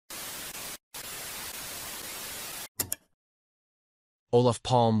Olof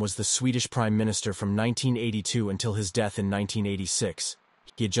Palme was the Swedish Prime Minister from 1982 until his death in 1986.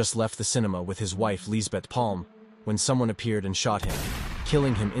 He had just left the cinema with his wife Lisbeth Palme when someone appeared and shot him,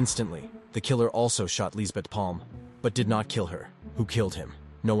 killing him instantly. The killer also shot Lisbeth Palme, but did not kill her. Who killed him?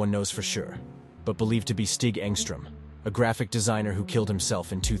 No one knows for sure, but believed to be Stig Eingstrom, a graphic designer who killed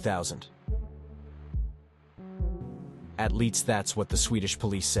himself in 2000. At least that's what the Swedish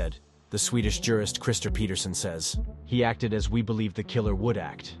police said. The Swedish jurist Christer Petterson says, "He acted as we believe the killer would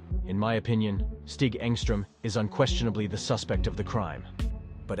act. In my opinion, Stig Eingstrom is unquestionably the suspect of the crime.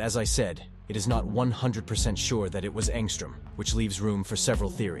 But as I said, it is not 100% sure that it was Eingstrom, which leaves room for several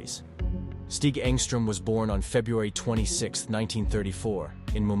theories." Stig Eingstrom was born on February 26, 1934,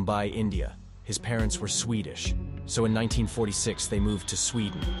 in Mumbai, India. His parents were Swedish, so in 1946 they moved to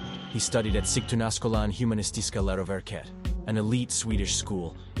Sweden. He studied at Sigtunaskolan Humanistiska Läroverket, an elite Swedish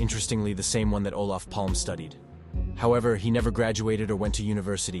school, interestingly the same one that Olof Palme studied. However, he never graduated or went to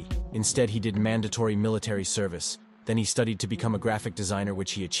university. Instead, he did mandatory military service. Then he studied to become a graphic designer,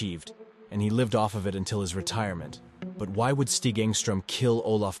 which he achieved, and he lived off of it until his retirement. But why would Stig Eingstrom kill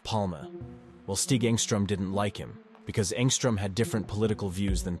Olof Palme? Well, Stig Eingstrom didn't like him, because Eingstrom had different political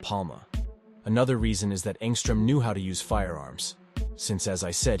views than Palme. Another reason is that Eingstrom knew how to use firearms, since, as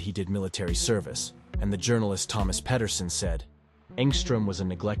I said, he did military service. And the journalist Thomas Petterson said, Eingstrom was a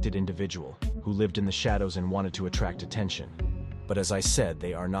neglected individual who lived in the shadows and wanted to attract attention. But as I said,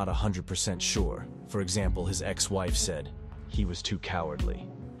 they are not 100% sure. For example, his ex-wife said, he was too cowardly.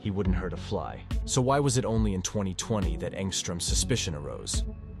 He wouldn't hurt a fly. So why was it only in 2020 that Engstrom's suspicion arose?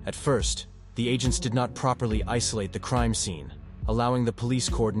 At first, the agents did not properly isolate the crime scene, allowing the police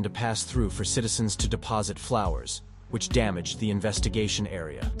cordon to pass through for citizens to deposit flowers, which damaged the investigation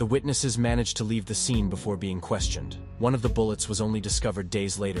area. The witnesses managed to leave the scene before being questioned. One of the bullets was only discovered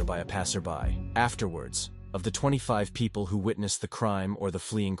days later by a passerby. Afterwards, of the 25 people who witnessed the crime or the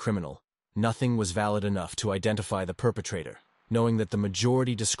fleeing criminal, nothing was valid enough to identify the perpetrator, knowing that the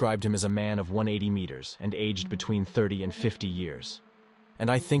majority described him as a man of 180 meters and aged between 30 and 50 years. And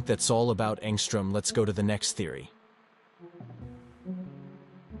I think that's all about Eingstrom. Let's go to the next theory.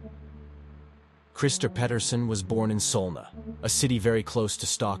 Christer Petterson was born in Solna, a city very close to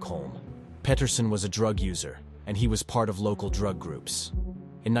Stockholm. Petterson was a drug user, and he was part of local drug groups.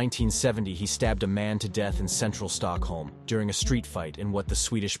 In 1970, he stabbed a man to death in central Stockholm during a street fight in what the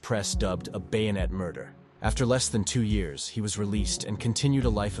Swedish press dubbed a bayonet murder. After less than 2 years, he was released and continued a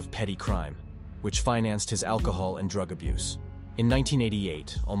life of petty crime, which financed his alcohol and drug abuse. In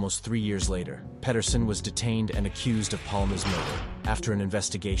 1988, almost 3 years later, Petterson was detained and accused of Palme's murder after an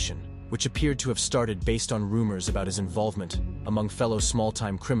investigation, which appeared to have started based on rumors about his involvement among fellow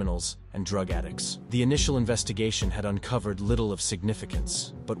small-time criminals and drug addicts. The initial investigation had uncovered little of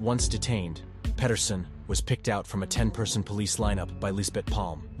significance, but once detained, Petterson was picked out from a 10-person police lineup by Lisbeth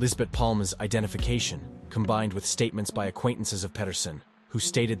Palme. Lisbeth Palme's identification, combined with statements by acquaintances of Petterson, who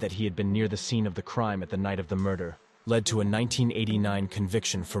stated that he had been near the scene of the crime at the night of the murder, led to a 1989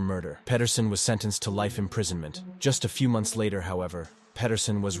 conviction for murder. Petterson was sentenced to life imprisonment. Just a few months later, however,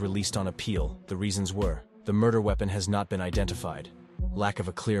 Petterson was released on appeal. The reasons were, the murder weapon has not been identified, lack of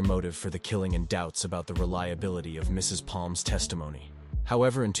a clear motive for the killing, and doubts about the reliability of Mrs. Palme's testimony.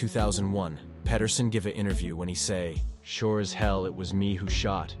 However, in 2001, Petterson gave an interview when he say, "Sure as hell it was me who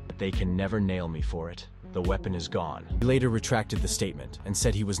shot, but they can never nail me for it. The weapon is gone." He later retracted the statement and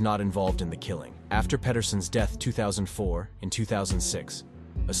said he was not involved in the killing. After Pettersson's death 2004, in 2006,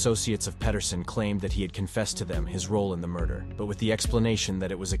 associates of Petterson claimed that he had confessed to them his role in the murder, but with the explanation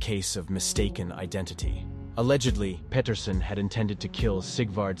that it was a case of mistaken identity. Allegedly, Petterson had intended to kill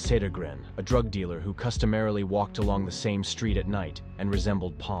Sigvard Cedergren, a drug dealer who customarily walked along the same street at night and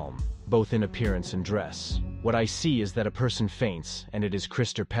resembled Palme, both in appearance and dress. "What I see is that a person faints, and it is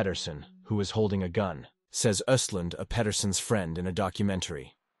Christer Petterson, who is holding a gun," says Östlund, a Pettersson's friend, in a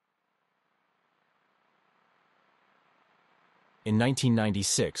documentary. In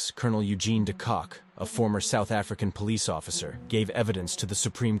 1996, Colonel Eugene de Kock, a former South African police officer, gave evidence to the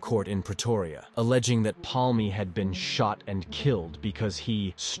Supreme Court in Pretoria, alleging that Palme had been shot and killed because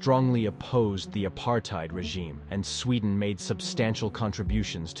he strongly opposed the apartheid regime, and Sweden made substantial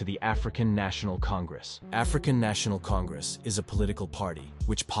contributions to the African National Congress. African National Congress is a political party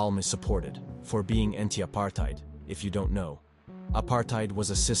which Palme supported for being anti-apartheid. If you don't know, apartheid was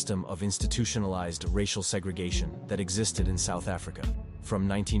a system of institutionalized racial segregation that existed in South Africa from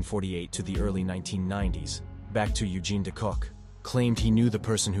 1948 to the early 1990s. Back to Eugene de Kock, claimed he knew the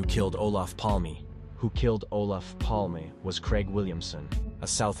person who killed Olof Palme. Who killed Olof Palme was Craig Williamson, a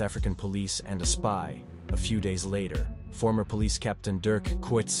South African police and a spy. A few days later, Former police captain Dirk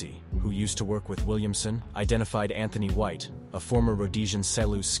Coetzee, who used to work with Williamson, identified Anthony White, a former Rhodesian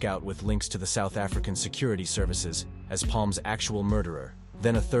Selous scout with links to the South African security services, as Palme's actual murderer.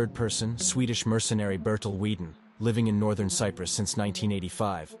 Then a third person, Swedish mercenary Bertil Whedon, living in northern Cyprus since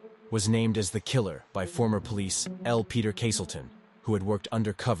 1985, was named as the killer by former police L. Peter Castleton, who had worked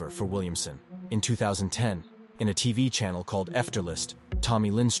undercover for Williamson. In 2010, in a TV channel called Efterlyst,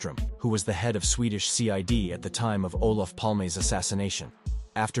 Tommy Lindstrom, who was the head of Swedish CID at the time of Olof Palme's assassination.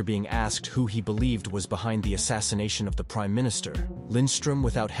 After being asked who he believed was behind the assassination of the Prime Minister, Lindstrom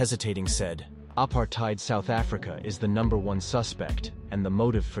without hesitating said, "Apartheid South Africa is the #1 suspect, and the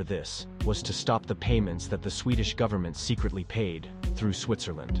motive for this was to stop the payments that the Swedish government secretly paid, through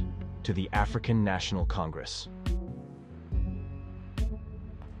Switzerland, to the African National Congress."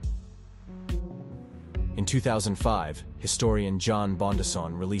 In 2005, historian John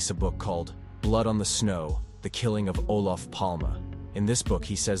Bondesson released a book called Blood on the Snow, The Killing of Olof Palme. In this book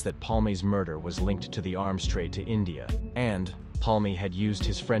he says that Palme's murder was linked to the arms trade to India, and Palme had used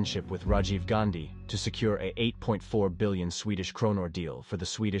his friendship with Rajiv Gandhi to secure a 8.4 billion Swedish kronor deal for the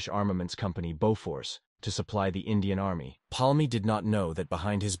Swedish armaments company Bofors to supply the Indian army. Palme did not know that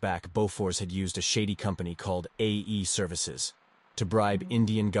behind his back Bofors had used a shady company called AE Services to bribe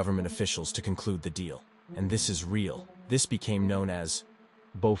Indian government officials to conclude the deal. And this is real. This became known as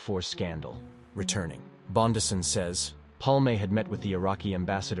Bofors scandal. Returning, Bondesson says, Palme had met with the Iraqi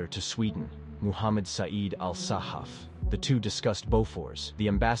ambassador to Sweden, Muhammad Saeed al-Sahaf. The two discussed Bofors. The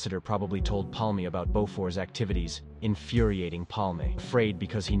ambassador probably told Palme about Bofors' activities, infuriating Palme. Afraid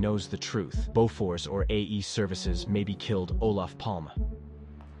because he knows the truth, Bofors or AE Services maybe killed Olof Palme.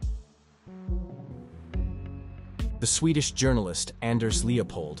 The Swedish journalist Anders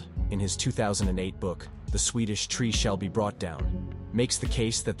Leopold, in his 2008 book, The Swedish Tree Shall Be Brought Down, makes the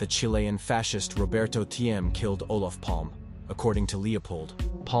case that the Chilean fascist Ronerto Thieme killed Olof Palme. According to Leopold,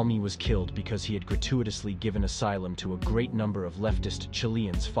 Palme was killed because he had gratuitously given asylum to a great number of leftist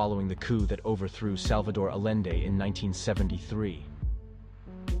Chileans following the coup that overthrew Salvador Allende in 1973.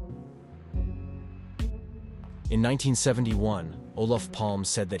 In 1971, Olof Palme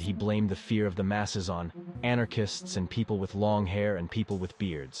said that he blamed the fear of the masses on anarchists and people with long hair and people with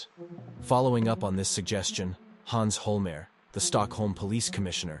beards. Following up on this suggestion, Hans Holmér, the Stockholm police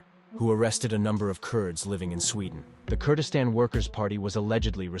commissioner, who arrested a number of Kurds living in Sweden. The Kurdistan Workers' Party was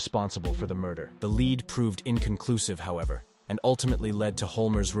allegedly responsible for the murder. The lead proved inconclusive, however, and ultimately led to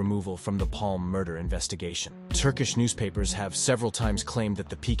Holmér's removal from the Palme murder investigation. Turkish newspapers have several times claimed that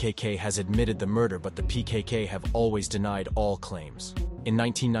the PKK has admitted the murder, but the PKK have always denied all claims. In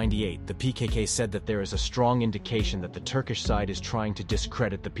 1998, the PKK said that there is a strong indication that the Turkish side is trying to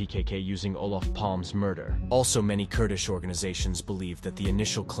discredit the PKK using Olof Palme's murder. Also, many Kurdish organizations believe that the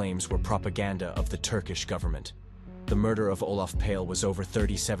initial claims were propaganda of the Turkish government. The murder of Olof Palme was over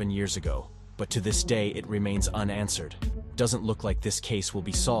 37 years ago, but to this day it remains unanswered. Doesn't look like this case will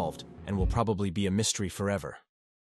be solved, and will probably be a mystery forever.